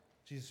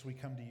Jesus, we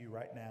come to you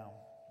right now.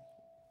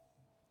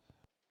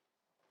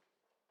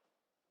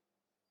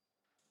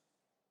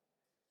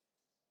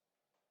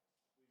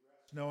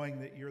 Knowing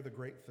that you're the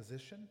great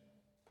physician,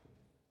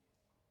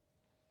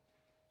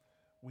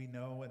 we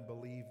know and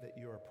believe that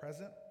you are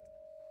present.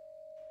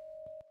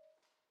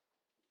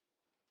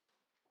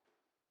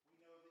 We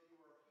know that you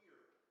are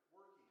here,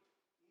 working,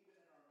 even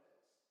in our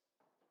midst.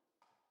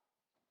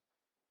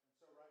 And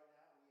so right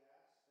now we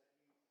ask that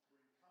you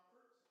bring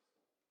comfort,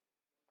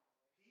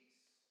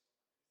 peace,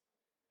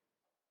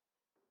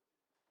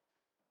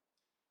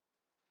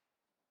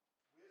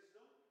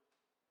 wisdom,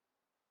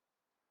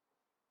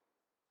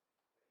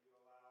 that you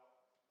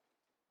allow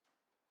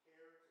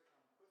care to come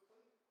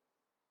quickly.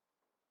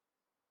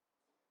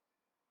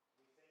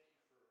 We thank you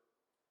for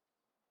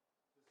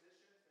physicians that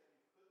you've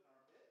put in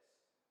our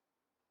midst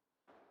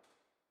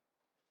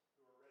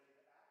who are ready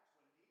to act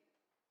when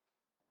needed.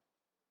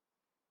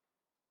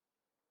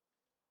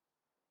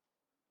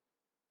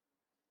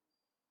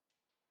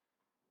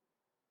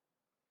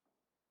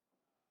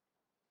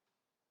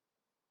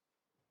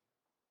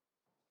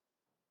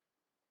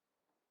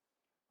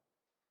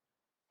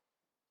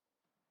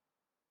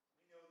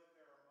 We know that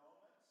there are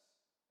moments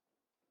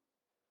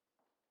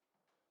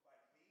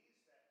like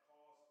these that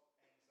cause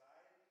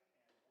anxiety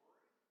and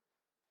worry,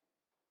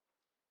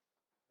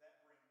 that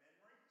bring memories and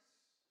hurts.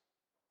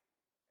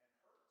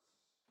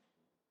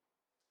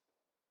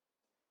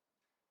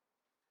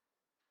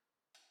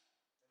 And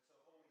so,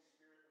 Holy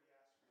Spirit, we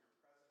ask for your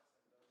presence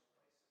in those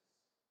places.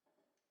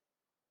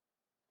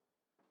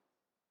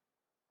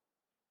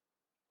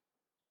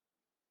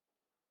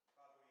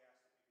 Father, we ask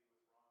that you be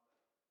with Rhonda.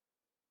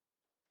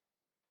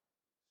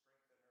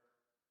 Strengthen her as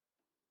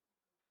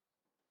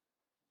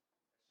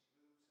she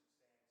moves and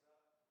stands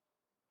up, gets in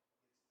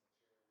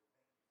the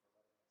chair. We thank you for letting us see that. We love you, Rhonda.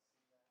 Jesus, it's in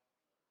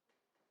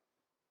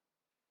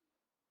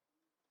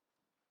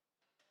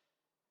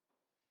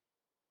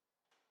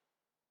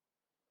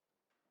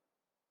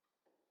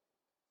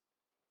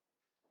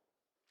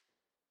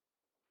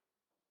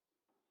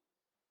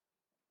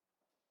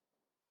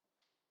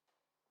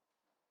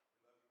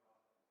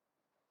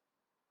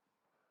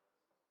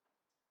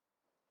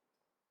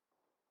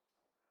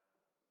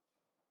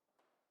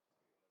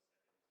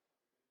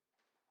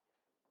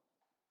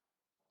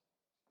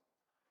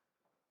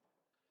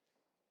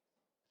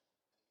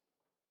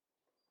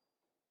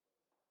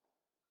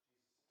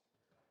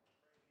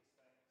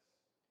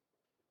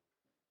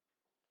name we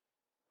pray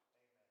these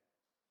things.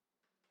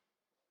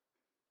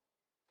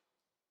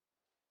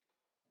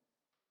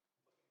 Amen.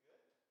 Looking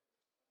good?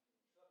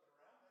 Flipping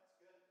around, that's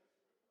good.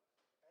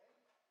 Hey?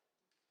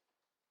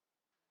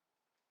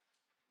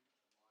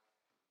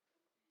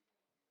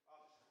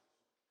 I'll just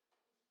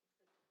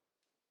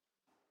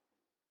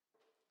use this one when we get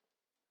to it.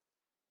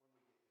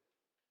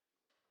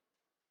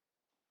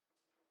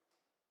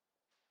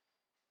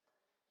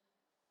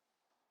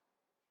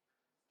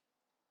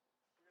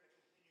 We're going to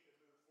continue to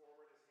move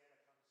forward as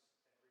Hannah comes and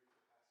reads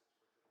the passage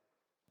for today.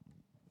 That's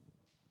right.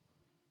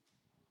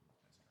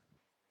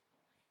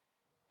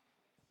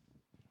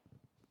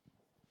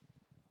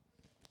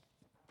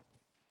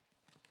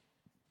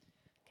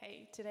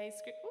 Okay, today's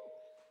scripture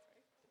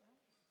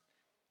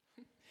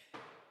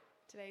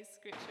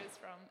is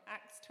from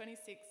Acts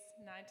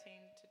 26:19-29.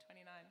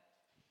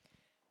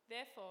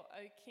 Therefore,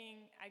 O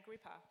King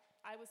Agrippa,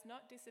 I was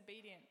not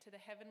disobedient to the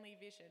heavenly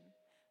vision,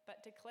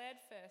 but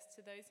declared first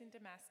to those in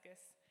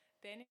Damascus,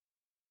 then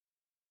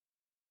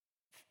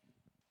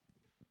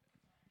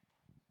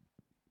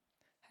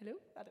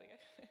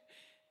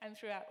and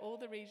throughout all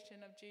the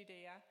region of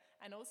Judea,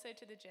 and also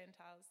to the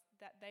Gentiles,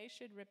 that they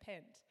should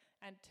repent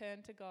and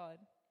turn to God,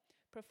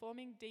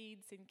 performing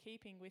deeds in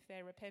keeping with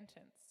their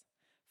repentance.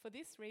 For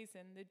this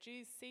reason, the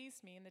Jews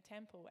seized me in the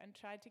temple and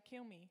tried to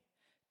kill me.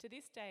 To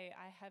this day,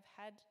 I have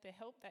had the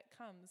help that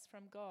comes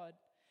from God,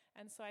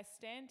 and so I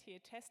stand here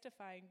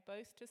testifying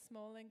both to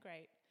small and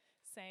great,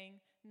 saying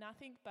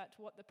nothing but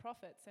what the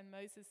prophets and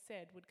Moses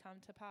said would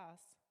come to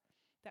pass,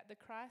 that the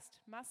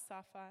Christ must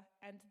suffer,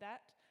 and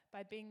that,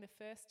 by being the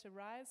first to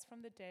rise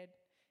from the dead,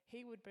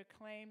 he would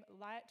proclaim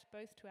light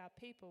both to our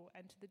people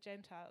and to the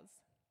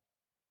Gentiles.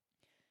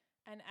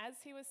 And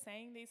as he was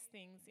saying these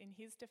things in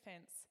his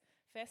defense,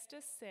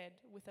 Festus said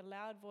with a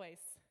loud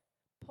voice,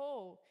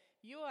 Paul,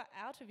 you are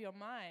out of your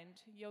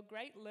mind. Your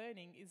great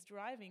learning is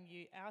driving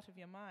you out of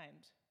your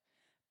mind.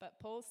 But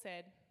Paul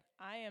said,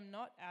 I am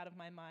not out of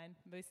my mind,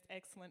 most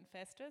excellent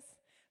Festus,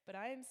 but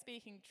I am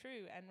speaking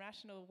true and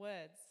rational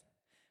words.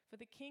 For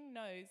the king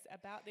knows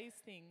about these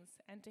things,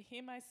 and to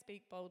him I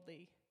speak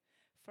boldly.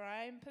 For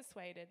I am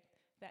persuaded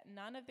that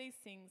none of these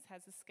things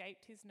has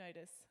escaped his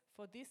notice,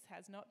 for this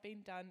has not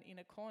been done in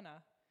a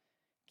corner.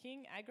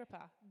 King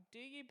Agrippa, do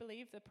you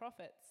believe the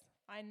prophets?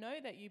 I know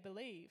that you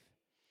believe.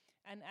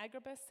 And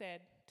Agrippa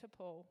said to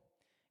Paul,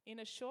 in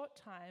a short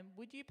time,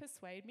 would you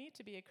persuade me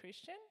to be a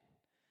Christian?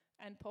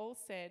 And Paul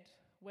said,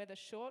 whether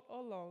short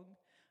or long,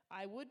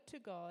 I would to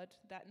God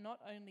that not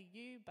only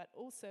you, but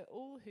also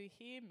all who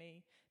hear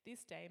me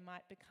this day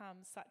might become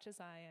such as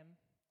I am,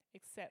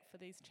 except for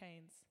these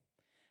chains.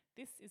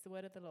 This is the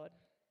word of the Lord.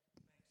 Thanks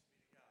be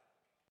to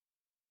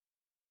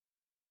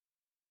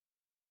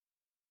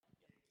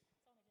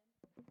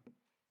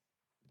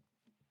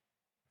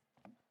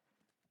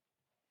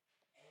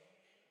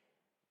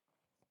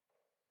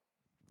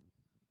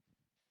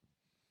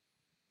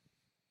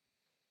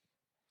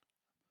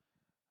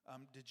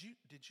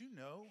Did you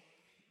know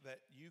that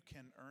you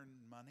can earn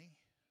money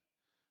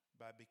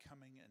by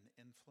becoming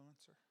an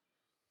influencer?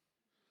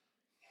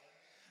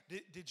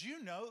 Did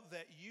you know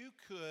that you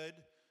could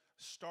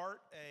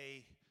start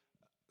a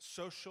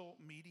social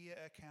media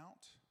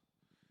account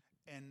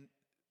and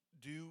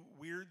do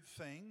weird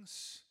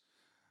things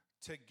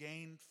to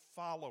gain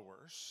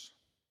followers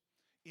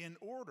in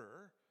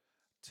order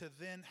to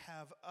then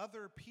have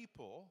other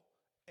people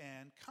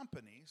and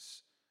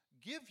companies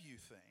give you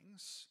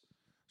things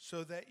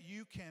so that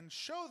you can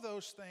show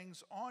those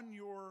things on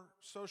your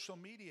social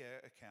media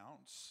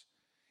accounts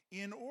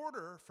in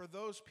order for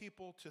those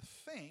people to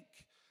think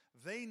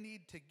they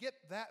need to get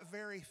that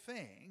very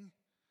thing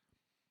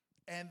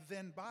and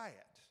then buy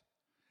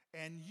it.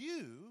 And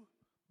you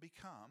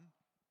become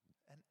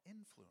an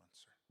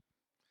influencer.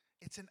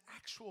 It's an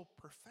actual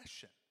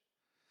profession.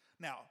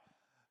 Now,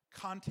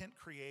 content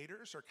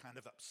creators are kind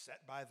of upset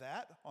by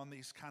that on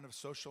these kind of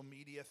social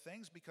media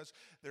things because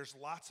there's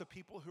lots of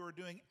people who are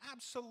doing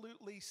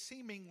absolutely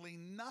seemingly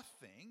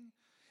nothing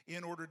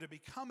in order to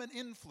become an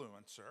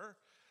influencer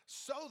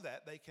so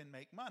that they can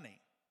make money.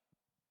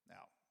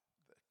 Now,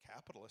 the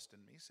capitalist in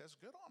me says,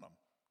 good on them.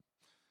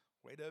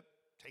 Way to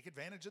take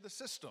advantage of the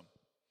system.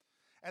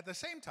 At the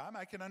same time,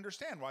 I can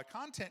understand why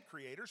content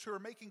creators who are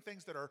making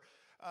things that are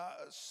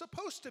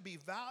supposed to be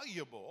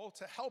valuable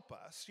to help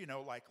us,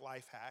 like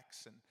life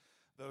hacks and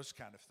those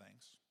kind of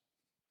things.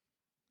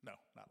 No,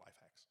 not life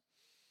hacks.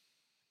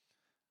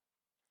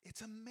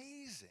 It's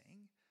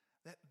amazing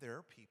that there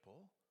are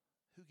people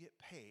who get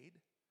paid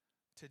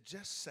to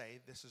just say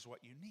this is what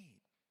you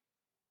need.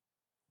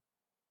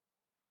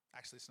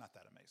 Actually, it's not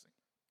that amazing.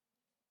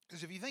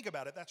 Because if you think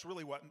about it, that's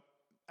really what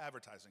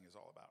advertising is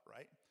all about,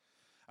 right?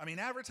 I mean,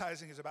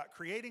 advertising is about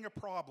creating a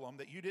problem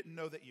that you didn't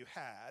know that you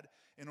had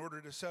in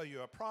order to sell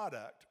you a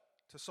product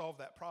to solve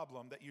that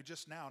problem that you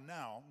just now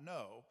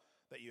know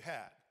that you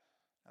had.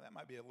 Now, that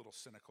might be a little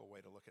cynical way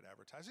to look at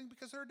advertising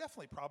because there are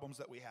definitely problems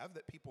that we have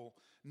that people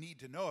need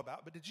to know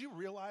about. But did you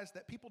realize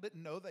that people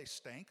didn't know they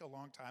stank a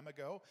long time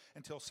ago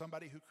until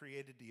somebody who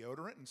created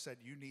deodorant and said,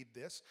 you need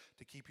this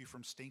to keep you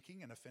from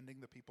stinking and offending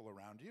the people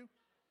around you?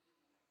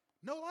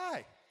 No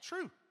lie,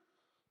 true.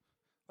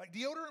 Like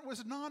deodorant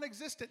was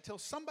non-existent till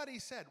somebody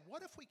said,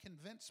 what if we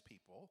convince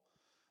people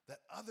that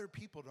other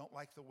people don't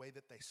like the way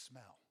that they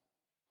smell?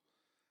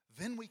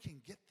 Then we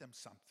can get them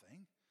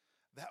something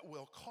that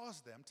will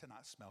cause them to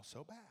not smell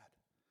so bad,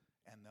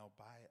 and they'll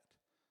buy it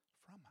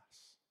from us.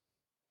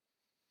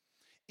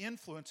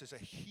 Influence is a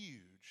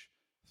huge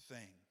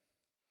thing.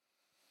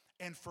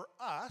 And for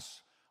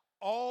us,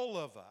 all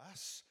of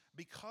us,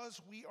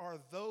 because we are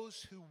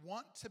those who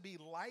want to be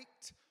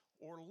liked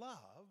or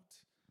loved,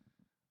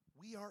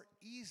 we are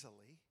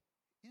easily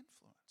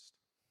influenced.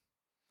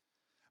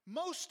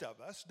 Most of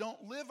us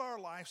don't live our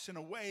lives in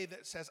a way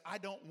that says, I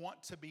don't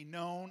want to be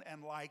known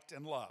and liked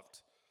and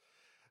loved.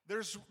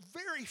 There's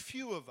very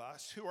few of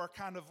us who are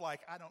kind of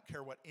like, I don't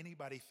care what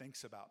anybody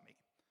thinks about me.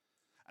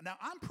 Now,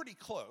 I'm pretty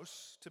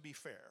close, to be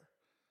fair.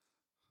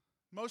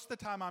 Most of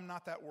the time, I'm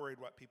not that worried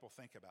what people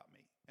think about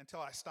me until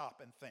I stop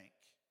and think.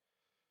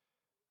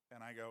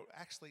 And I go,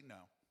 actually,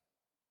 no.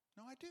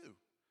 No, I do.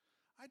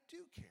 I do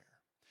care.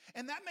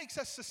 And that makes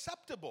us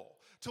susceptible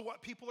to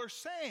what people are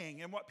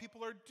saying and what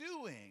people are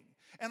doing.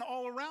 And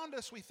all around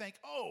us, we think,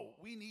 oh,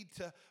 we need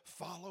to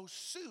follow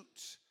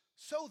suit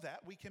so that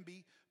we can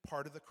be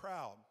part of the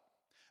crowd.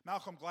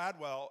 Malcolm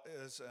Gladwell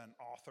is an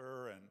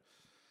author and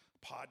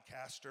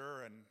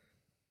podcaster and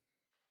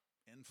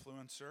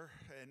influencer,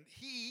 and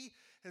he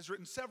has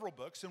written several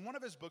books, and one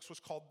of his books was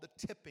called The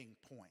Tipping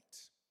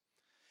Point.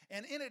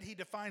 And in it, he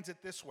defines it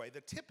this way.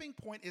 The tipping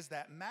point is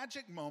that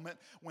magic moment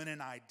when an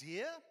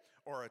idea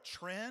or a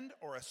trend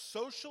or a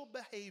social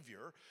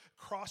behavior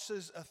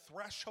crosses a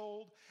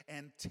threshold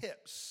and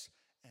tips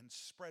and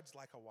spreads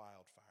like a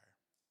wildfire.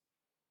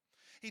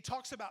 He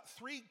talks about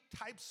 3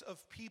 types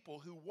of people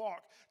who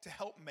walk to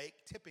help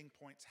make tipping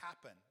points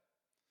happen.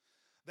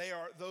 They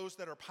are those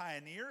that are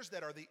pioneers,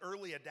 that are the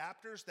early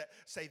adapters, that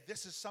say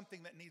this is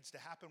something that needs to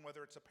happen,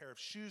 whether it's a pair of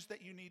shoes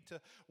that you need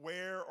to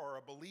wear or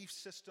a belief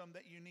system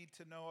that you need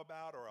to know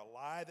about or a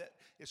lie that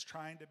is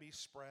trying to be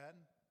spread.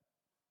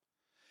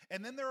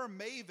 And then there are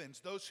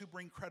mavens, those who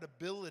bring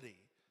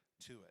credibility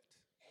to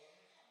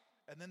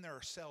it. And then there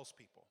are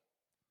salespeople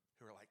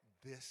who are like,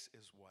 this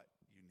is what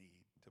you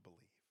need to believe.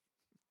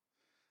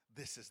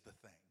 This is the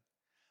thing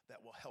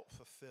that will help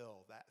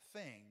fulfill that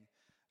thing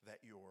that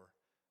you're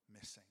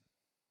missing.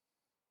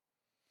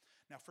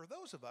 Now, for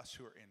those of us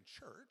who are in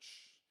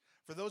church,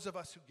 for those of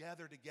us who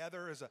gather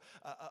together as a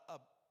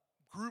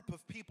group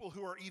of people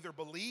who are either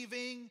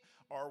believing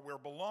or we're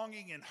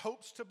belonging in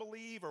hopes to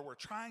believe or we're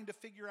trying to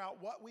figure out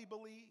what we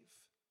believe,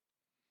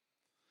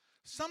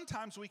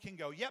 sometimes we can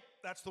go, yep,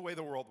 that's the way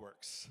the world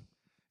works.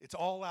 It's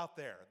all out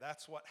there.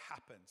 That's what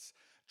happens.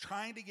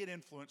 Trying to get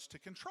influence to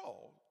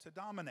control, to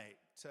dominate,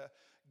 to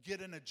get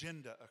an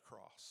agenda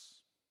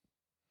across.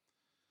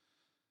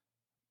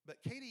 But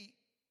Katie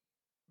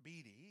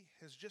Beatty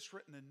has just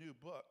written a new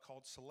book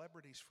called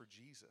Celebrities for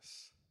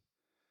Jesus.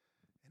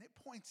 And it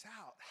points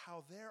out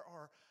how there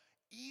are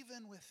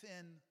even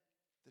within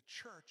the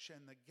church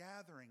and the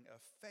gathering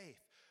of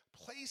faith,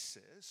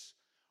 places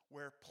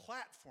where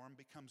platform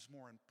becomes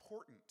more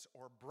important,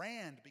 or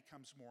brand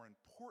becomes more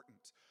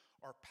important,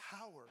 or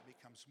power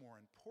becomes more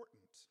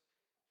important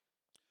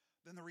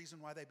than the reason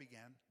why they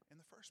began in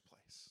the first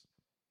place.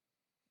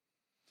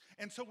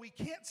 And so we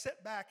can't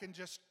sit back and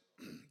just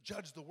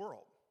judge the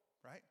world,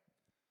 right?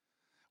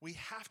 We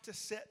have to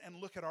sit and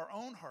look at our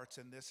own hearts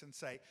in this and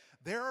say,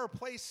 there are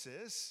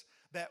places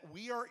that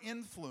we are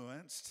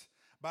influenced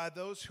by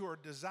those who are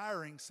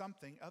desiring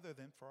something other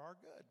than for our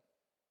good,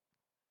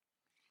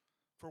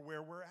 for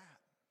where we're at.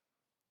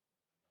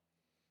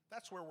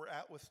 That's where we're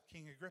at with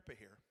King Agrippa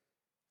here.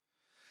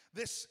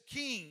 This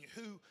king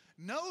who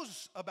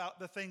knows about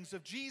the things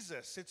of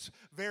Jesus. It's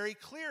very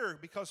clear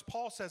because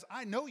Paul says,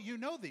 I know you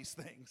know these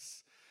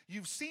things.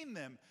 You've seen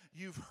them.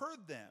 You've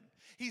heard them.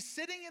 He's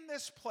sitting in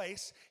this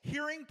place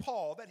hearing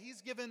Paul that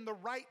he's given the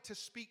right to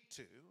speak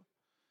to.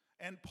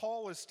 And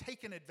Paul has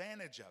taken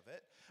advantage of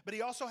it. But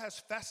he also has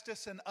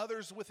Festus and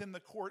others within the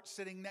court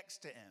sitting next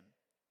to him.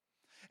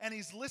 And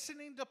he's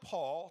listening to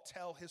Paul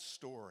tell his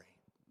story,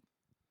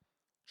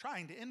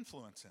 trying to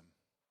influence him,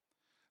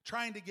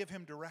 trying to give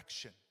him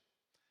direction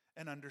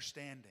and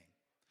understanding.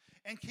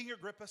 And King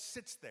Agrippa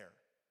sits there,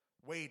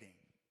 waiting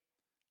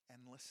and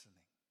listening.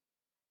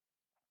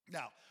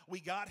 Now, we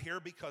got here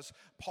because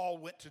Paul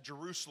went to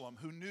Jerusalem,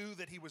 who knew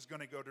that he was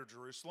going to go to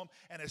Jerusalem.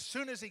 And as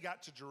soon as he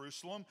got to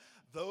Jerusalem,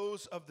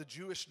 those of the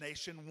Jewish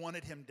nation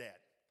wanted him dead.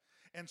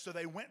 And so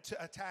they went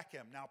to attack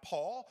him. Now,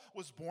 Paul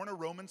was born a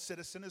Roman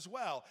citizen as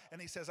well.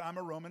 And he says, I'm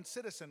a Roman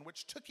citizen,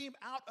 which took him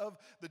out of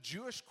the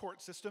Jewish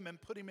court system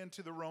and put him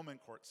into the Roman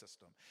court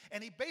system.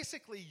 And he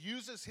basically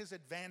uses his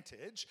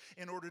advantage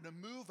in order to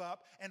move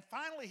up. And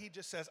finally, he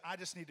just says, I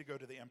just need to go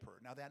to the emperor.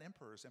 Now, that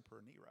emperor is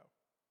Emperor Nero.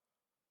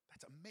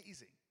 That's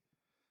amazing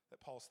that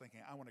Paul's thinking,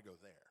 I want to go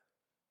there.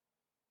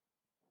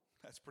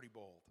 That's pretty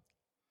bold.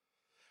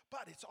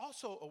 But it's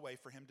also a way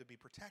for him to be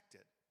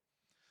protected.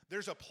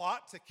 There's a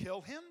plot to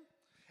kill him.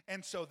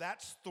 And so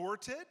that's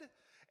thwarted,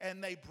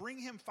 and they bring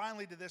him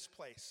finally to this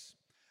place.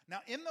 Now,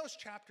 in those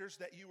chapters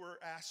that you were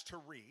asked to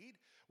read,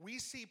 we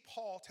see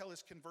Paul tell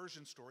his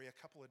conversion story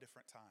a couple of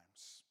different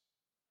times.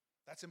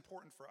 That's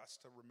important for us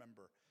to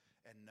remember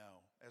and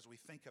know as we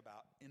think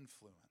about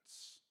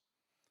influence.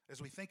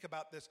 As we think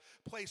about this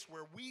place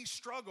where we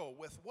struggle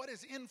with what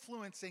is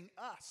influencing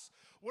us.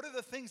 What are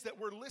the things that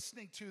we're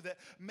listening to that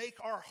make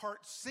our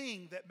hearts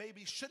sing that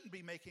maybe shouldn't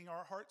be making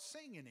our hearts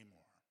sing anymore?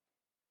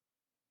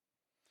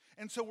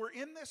 And so we're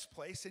in this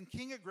place, and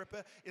King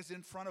Agrippa is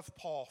in front of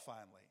Paul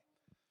finally.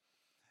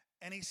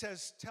 And he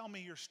says, tell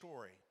me your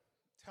story.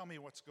 Tell me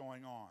what's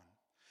going on.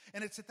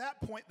 And it's at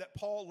that point that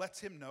Paul lets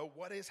him know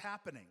what is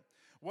happening,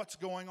 what's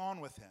going on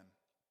with him.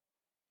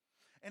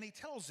 And he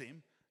tells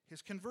him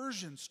his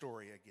conversion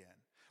story again.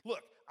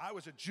 Look, I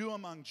was a Jew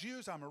among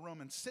Jews. I'm a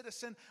Roman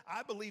citizen.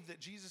 I believe that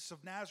Jesus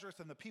of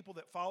Nazareth and the people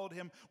that followed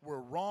him were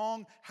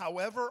wrong.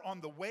 However, on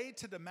the way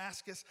to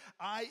Damascus,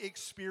 I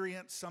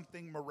experienced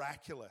something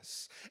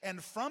miraculous.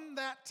 And from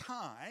that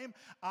time,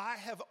 I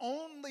have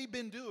only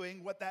been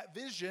doing what that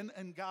vision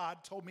and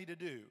God told me to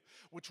do,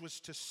 which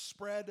was to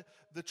spread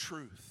the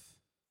truth.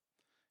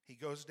 He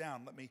goes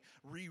down. Let me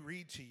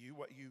reread to you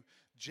what you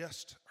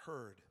just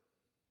heard.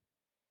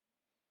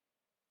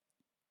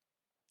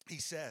 He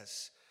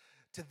says,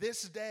 to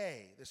this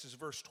day, this is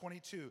verse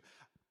 22,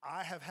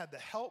 I have had the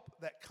help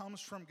that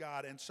comes from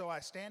God, and so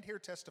I stand here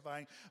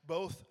testifying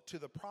both to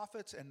the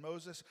prophets and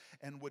Moses,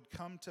 and would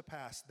come to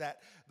pass, that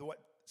what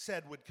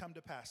said would come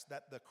to pass,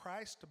 that the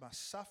Christ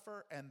must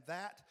suffer, and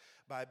that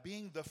by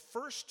being the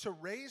first to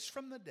raise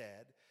from the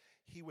dead,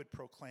 he would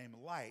proclaim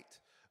light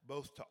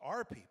both to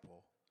our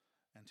people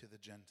and to the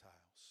Gentiles.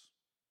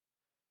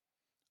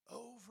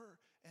 Over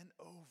and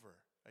over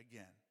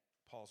again,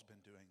 Paul's been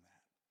doing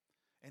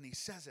that. And he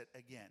says it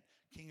again.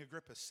 King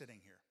Agrippa's sitting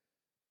here.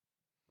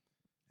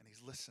 And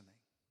he's listening.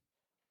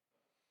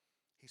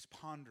 He's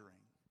pondering.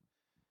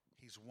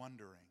 He's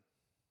wondering.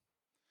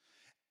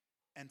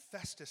 And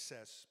Festus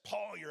says,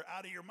 Paul, you're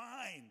out of your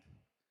mind.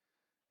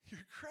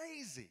 You're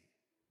crazy.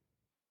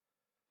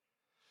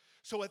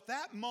 So at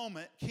that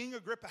moment, King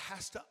Agrippa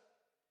has to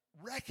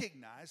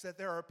recognize that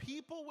there are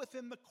people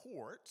within the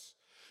courts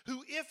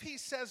who, if he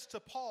says to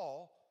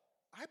Paul,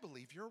 I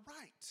believe you're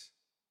right,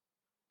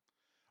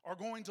 are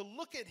going to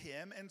look at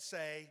him and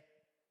say,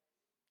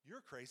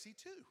 you're crazy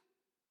too.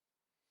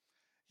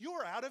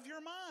 You're out of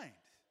your mind.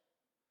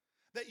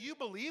 That you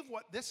believe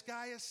what this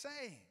guy is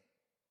saying.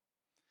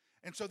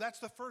 And so that's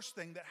the first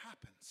thing that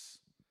happens.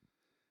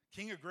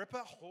 King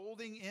Agrippa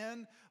holding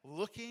in,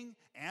 looking,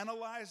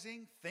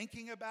 analyzing,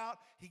 thinking about,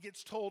 he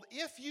gets told,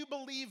 if you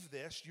believe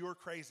this, you're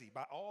crazy,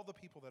 by all the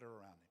people that are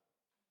around him.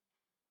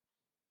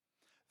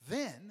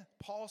 Then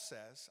Paul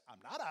says, I'm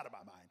not out of my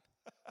mind.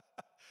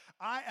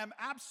 I am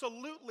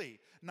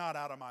absolutely not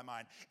out of my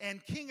mind.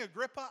 And King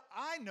Agrippa,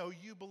 I know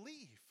you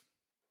believe.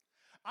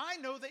 I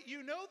know that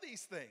you know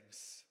these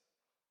things.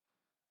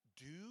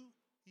 Do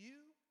you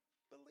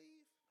believe?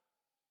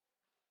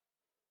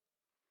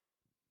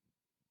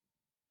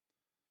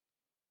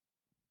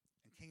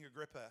 And King King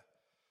Agrippa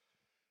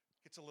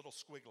gets a little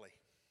squiggly.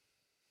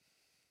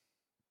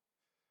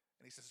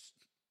 And he says,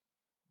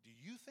 "Do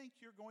you think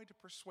you're going to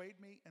persuade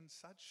me in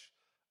such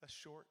a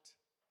short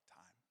time?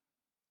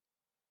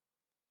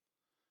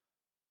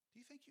 Do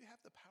you think you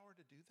have the power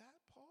to do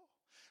that, Paul?"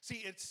 See,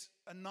 it's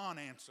a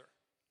non-answer.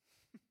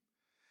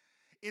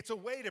 It's a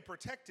way to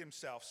protect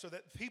himself so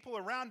that people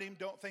around him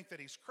don't think that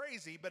he's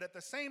crazy, but at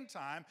the same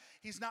time,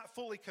 he's not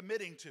fully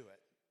committing to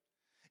it.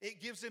 It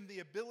gives him the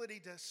ability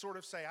to sort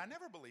of say, "I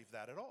never believed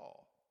that at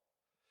all."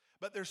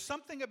 But there's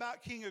something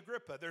about King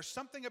Agrippa. There's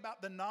something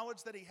about the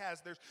knowledge that he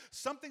has. There's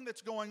something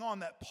that's going on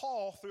that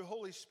Paul, through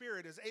Holy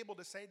Spirit, is able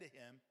to say to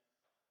him,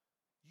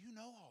 "You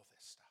know all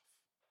this stuff.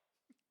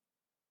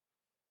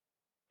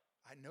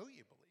 I know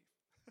you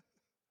believe.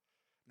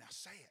 Now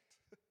say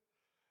it.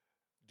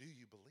 Do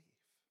you believe?"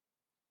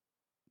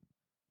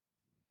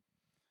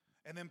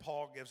 And then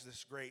Paul gives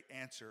this great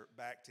answer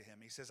back to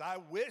him. He says, "I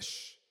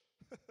wish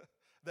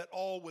that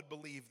all would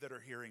believe that are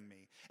hearing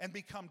me and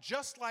become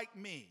just like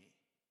me,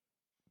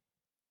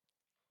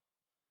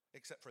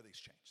 except for these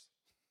chains."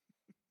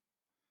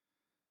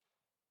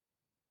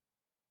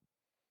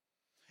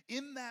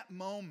 In that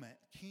moment,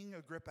 King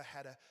Agrippa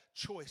had a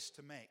choice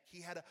to make.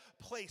 He had a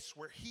place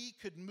where he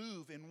could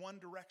move in one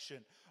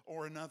direction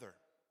or another.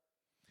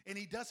 And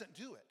he doesn't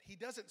do it. He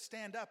doesn't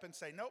stand up and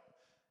say, "Nope,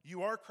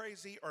 you are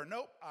crazy," or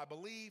 "Nope, I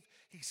believe."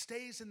 He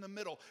stays in the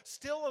middle,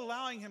 still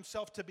allowing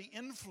himself to be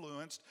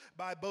influenced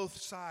by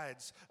both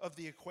sides of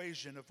the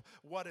equation of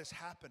what is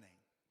happening.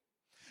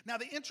 Now,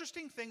 the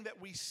interesting thing that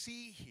we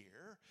see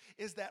here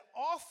is that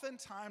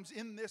oftentimes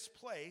in this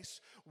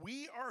place,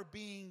 we are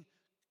being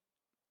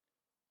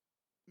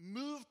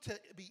moved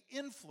to be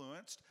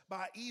influenced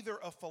by either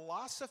a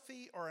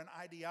philosophy or an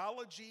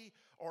ideology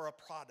or a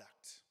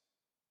product.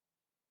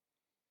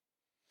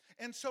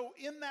 And so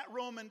in that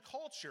Roman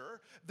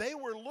culture, they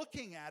were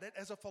looking at it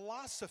as a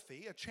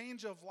philosophy, a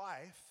change of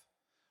life,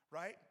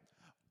 right?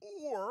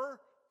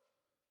 Or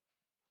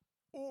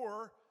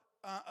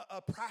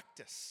a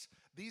practice.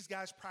 These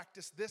guys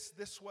practice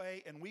this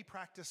way, and we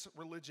practice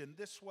religion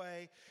this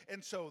way,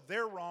 and so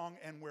they're wrong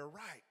and we're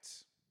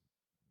right.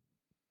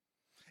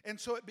 And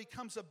so it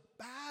becomes a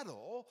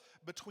battle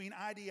between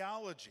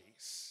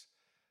ideologies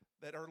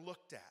that are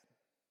looked at.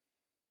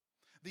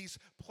 These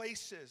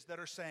places that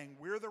are saying,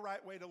 "We're the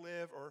right way to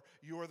live," or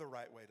 "You're the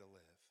right way to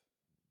live."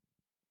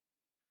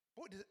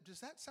 Boy, does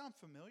that sound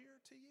familiar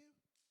to you?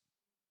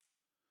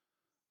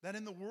 That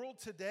in the world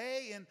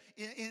today, and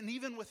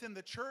even within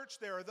the church,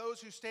 there are those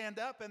who stand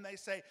up and they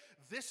say,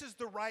 "This is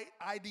the right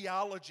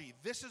ideology,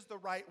 this is the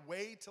right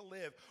way to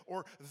live,"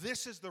 or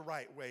 "This is the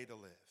right way to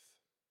live."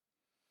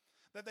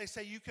 That they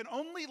say you can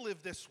only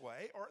live this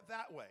way or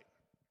that way.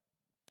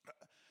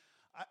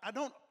 I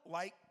don't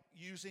like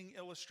using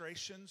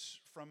illustrations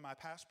from my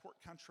passport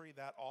country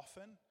that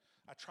often.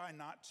 I try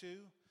not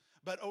to.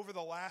 But over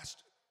the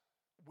last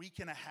week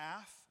and a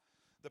half,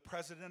 the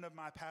president of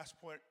my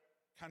passport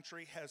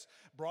country has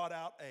brought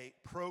out a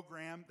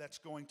program that's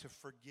going to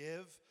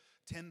forgive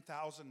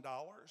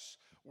 $10,000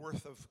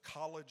 worth of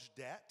college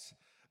debt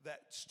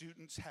that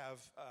students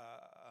have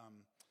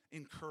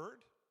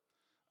incurred.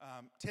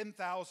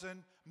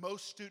 10,000,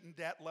 most student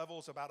debt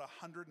levels about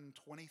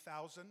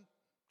 120,000,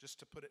 just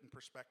to put it in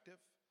perspective.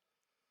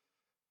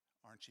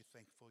 Aren't you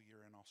thankful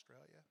you're in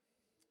Australia?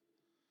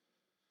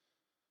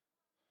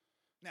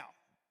 Now,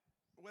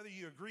 whether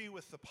you agree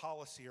with the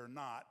policy or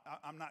not,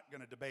 I'm not going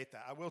to debate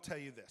that. I will tell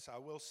you this. I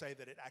will say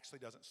that it actually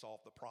doesn't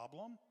solve the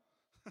problem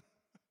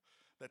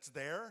that's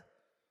there,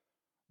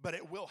 but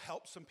it will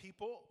help some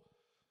people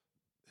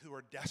who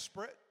are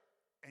desperate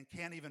and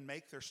can't even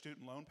make their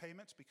student loan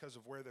payments because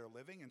of where they're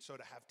living. And so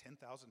to have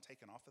 10,000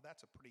 taken off of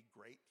that's a pretty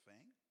great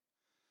thing,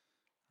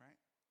 right?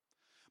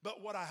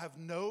 But what I have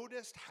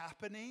noticed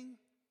happening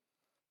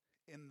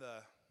in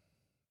the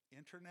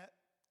internet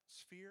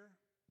sphere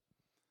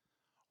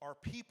are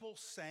people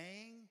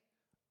saying,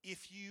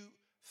 if you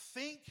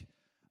think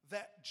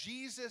that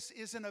Jesus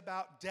isn't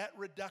about debt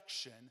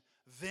reduction,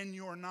 then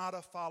you're not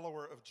a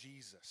follower of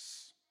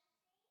Jesus.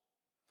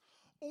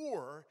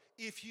 Or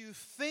if you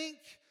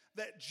think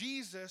that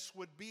Jesus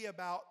would be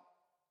about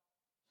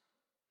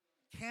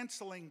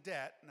canceling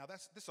debt, now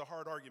this is a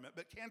hard argument,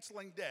 but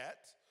canceling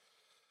debt,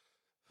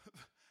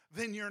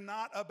 then you're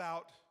not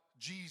about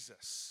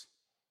Jesus.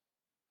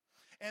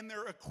 And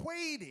they're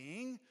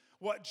equating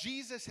what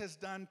Jesus has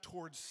done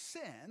towards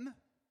sin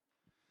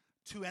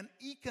to an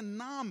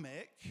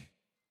economic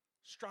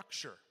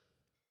structure.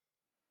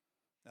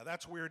 Now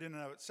that's weird in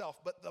and of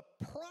itself, but the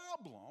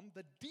problem,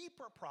 the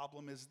deeper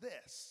problem is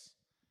this.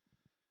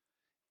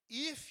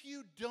 If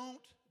you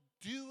don't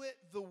do it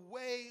the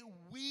way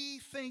we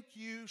think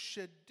you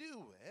should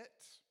do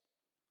it,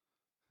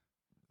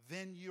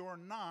 then you're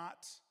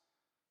not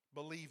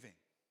believing.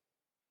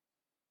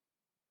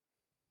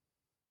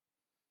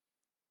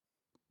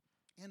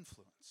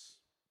 Influence,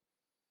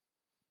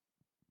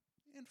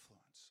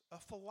 a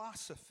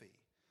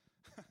philosophy,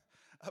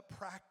 a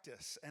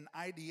practice, an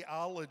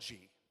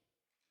ideology.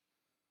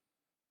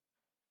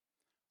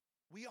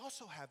 We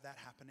also have that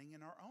happening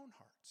in our own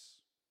hearts.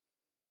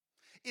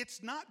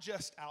 It's not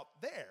just out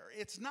there.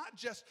 It's not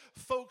just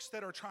folks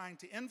that are trying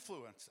to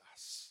influence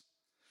us.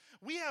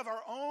 We have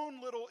our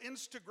own little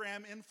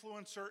Instagram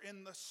influencer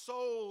in the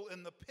soul,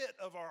 in the pit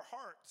of our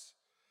hearts,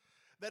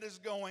 that is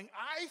going,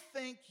 I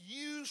think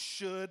you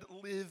should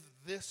live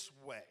this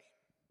way.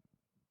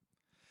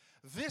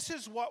 This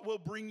is what will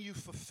bring you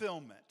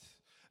fulfillment.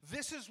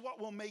 This is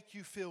what will make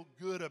you feel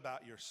good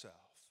about yourself.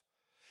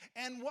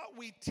 And what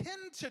we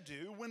tend to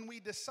do when we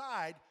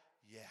decide,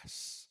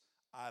 yes,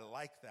 I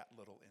like that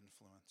little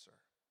influencer,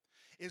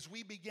 is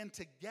we begin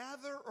to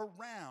gather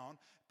around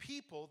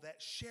people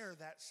that share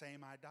that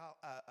same I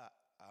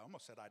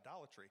almost said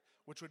idolatry,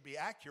 which would be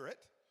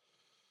accurate,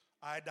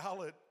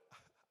 ideology.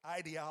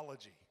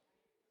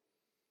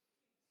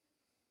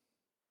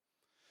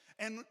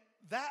 And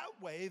that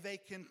way they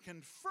can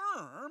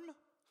confirm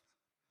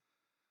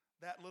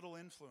that little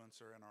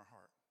influencer in our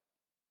heart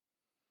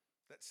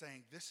that's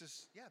saying, this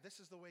is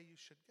the way you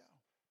should go.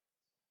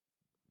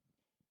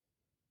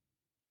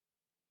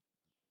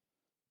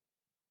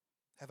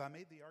 Have I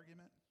made the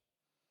argument?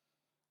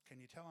 Can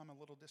you tell I'm a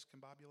little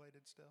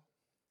discombobulated still?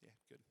 Yeah,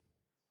 good.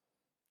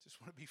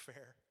 Just want to be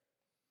fair.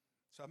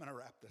 So I'm going to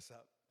wrap this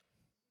up.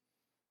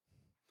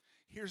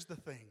 Here's the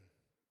thing.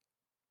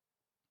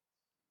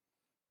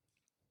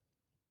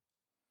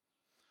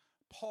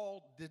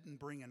 Paul didn't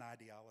bring an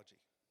ideology.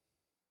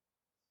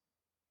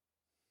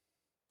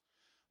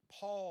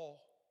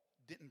 Paul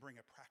didn't bring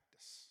a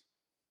practice.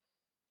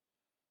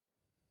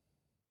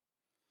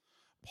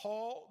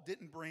 Paul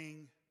didn't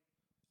bring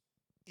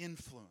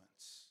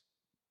influence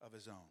of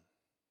his own.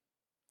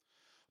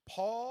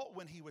 Paul,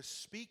 when he was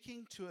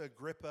speaking to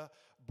Agrippa,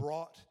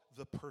 brought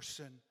the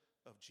person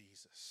of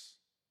Jesus.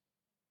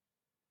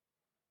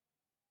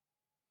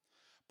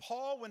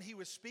 Paul, when he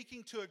was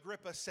speaking to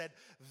Agrippa, said,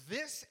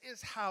 this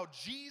is how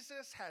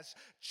Jesus has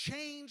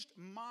changed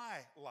my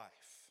life.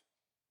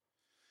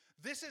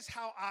 This is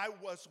how I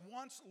was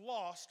once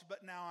lost,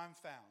 but now I'm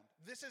found.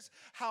 This is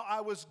how I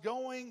was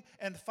going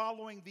and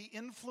following the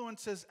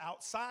influences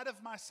outside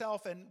of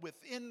myself and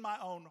within my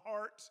own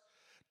heart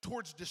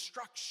towards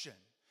destruction.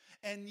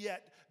 And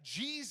yet,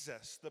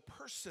 Jesus, the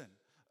person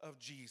of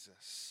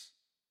Jesus,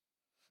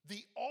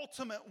 the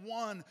ultimate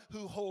one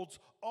who holds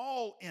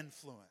all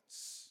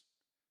influence,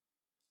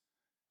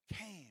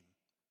 came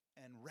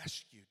and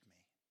rescued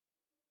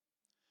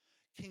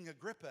me. King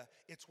Agrippa,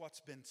 it's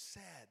what's been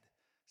said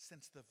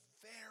since the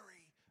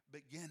very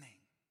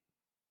beginning,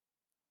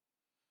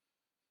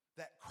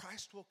 that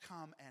Christ will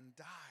come and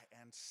die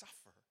and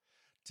suffer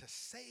to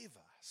save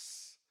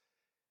us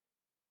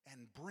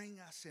and bring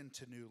us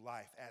into new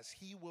life, as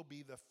he will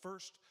be the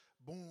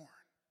firstborn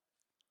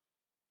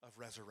of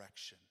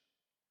resurrection.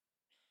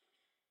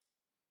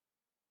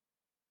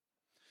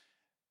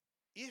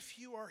 If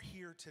you are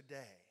here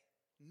today,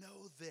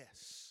 know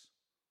this: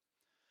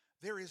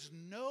 there is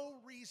no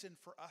reason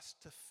for us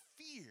to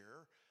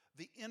fear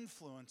the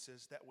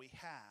influences that we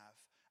have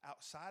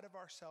outside of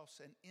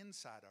ourselves and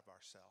inside of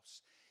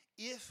ourselves,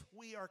 if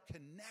we are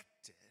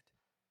connected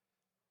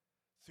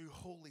through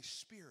Holy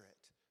Spirit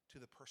to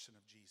the person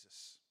of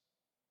Jesus.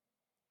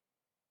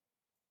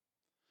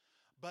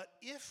 But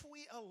if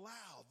we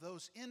allow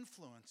those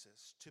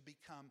influences to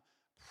become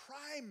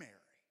primary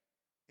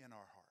in our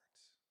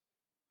hearts,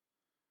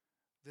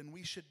 then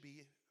we should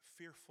be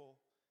fearful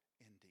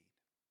indeed.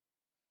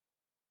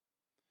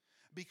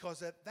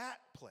 Because at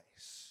that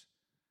place,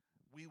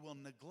 we will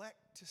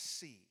neglect to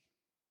see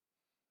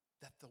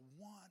that the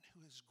one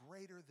who is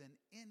greater than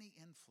any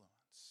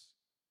influence,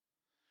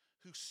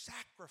 who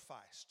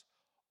sacrificed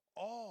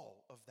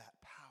all of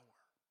that power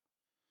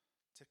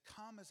to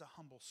come as a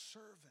humble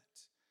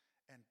servant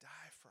and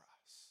die for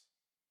us,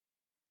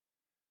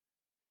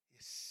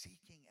 is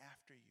seeking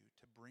after you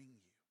to bring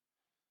you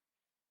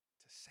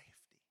to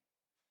safety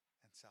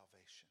and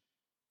salvation,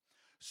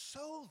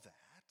 so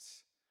that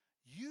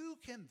you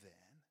can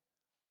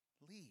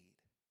then lead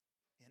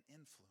in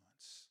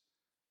influence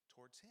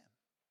towards him.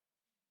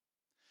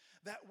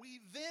 That we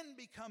then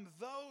become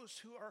those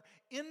who are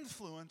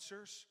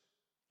influencers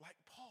like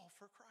Paul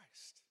for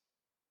Christ.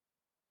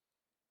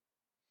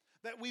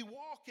 That we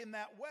walk in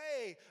that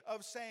way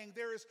of saying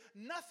there is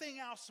nothing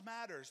else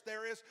matters.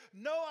 There is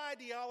no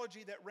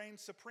ideology that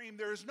reigns supreme.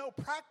 There is no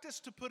practice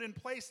to put in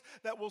place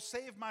that will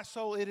save my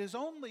soul. It is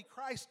only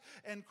Christ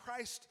and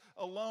Christ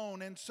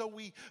alone. And so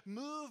we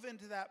move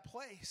into that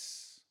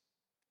place.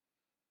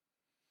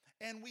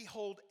 And we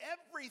hold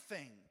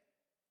everything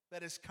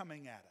that is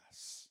coming at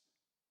us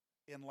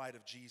in light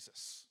of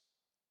Jesus.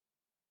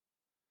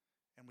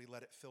 And we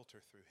let it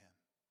filter through him.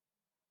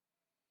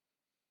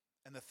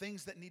 And the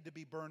things that need to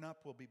be burned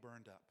up will be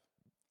burned up.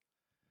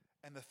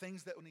 And the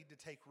things that need to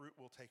take root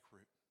will take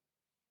root.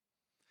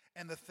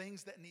 And the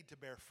things that need to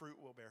bear fruit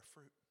will bear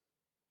fruit.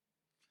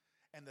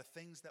 And the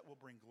things that will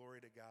bring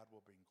glory to God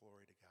will bring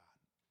glory to God.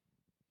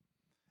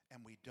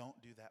 And we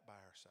don't do that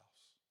by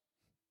ourselves.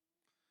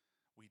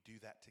 We do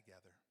that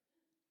together.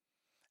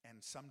 And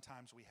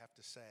sometimes we have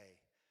to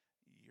say,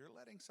 you're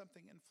letting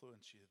something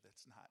influence you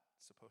that's not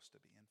supposed to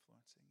be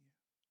influencing you.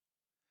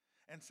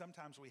 And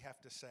sometimes we have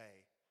to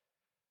say,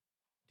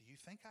 you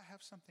think I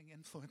have something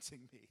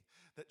influencing me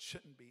that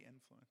shouldn't be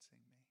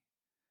influencing me?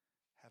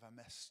 Have I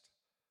missed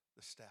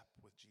the step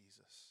with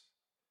Jesus?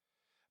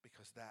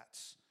 Because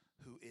that's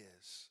who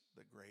is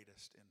the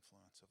greatest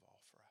influence of all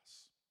for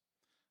us.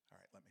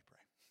 All right, let me pray.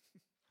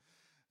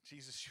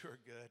 Jesus, you are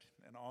good,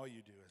 and all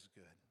you do is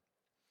good.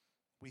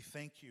 We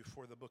thank you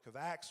for the book of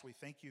Acts. We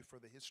thank you for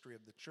the history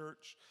of the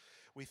church.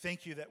 We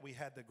thank you that we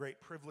had the great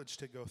privilege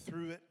to go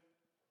through it.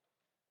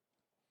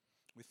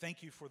 We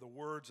thank you for the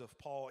words of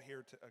Paul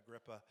here to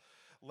Agrippa.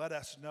 Let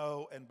us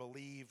know and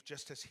believe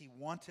just as he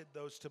wanted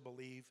those to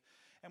believe.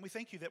 And we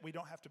thank you that we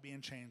don't have to be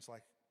in chains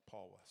like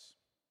Paul was.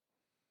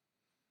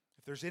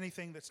 If there's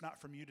anything that's not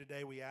from you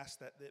today, we ask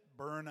that it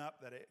burn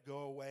up, that it go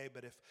away.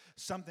 But if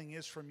something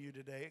is from you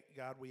today,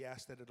 God, we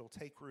ask that it'll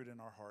take root in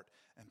our heart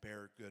and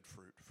bear good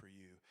fruit for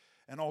you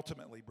and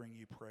ultimately bring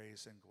you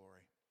praise and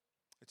glory.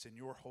 It's in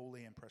your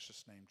holy and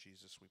precious name,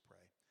 Jesus, we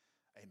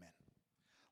pray. Amen.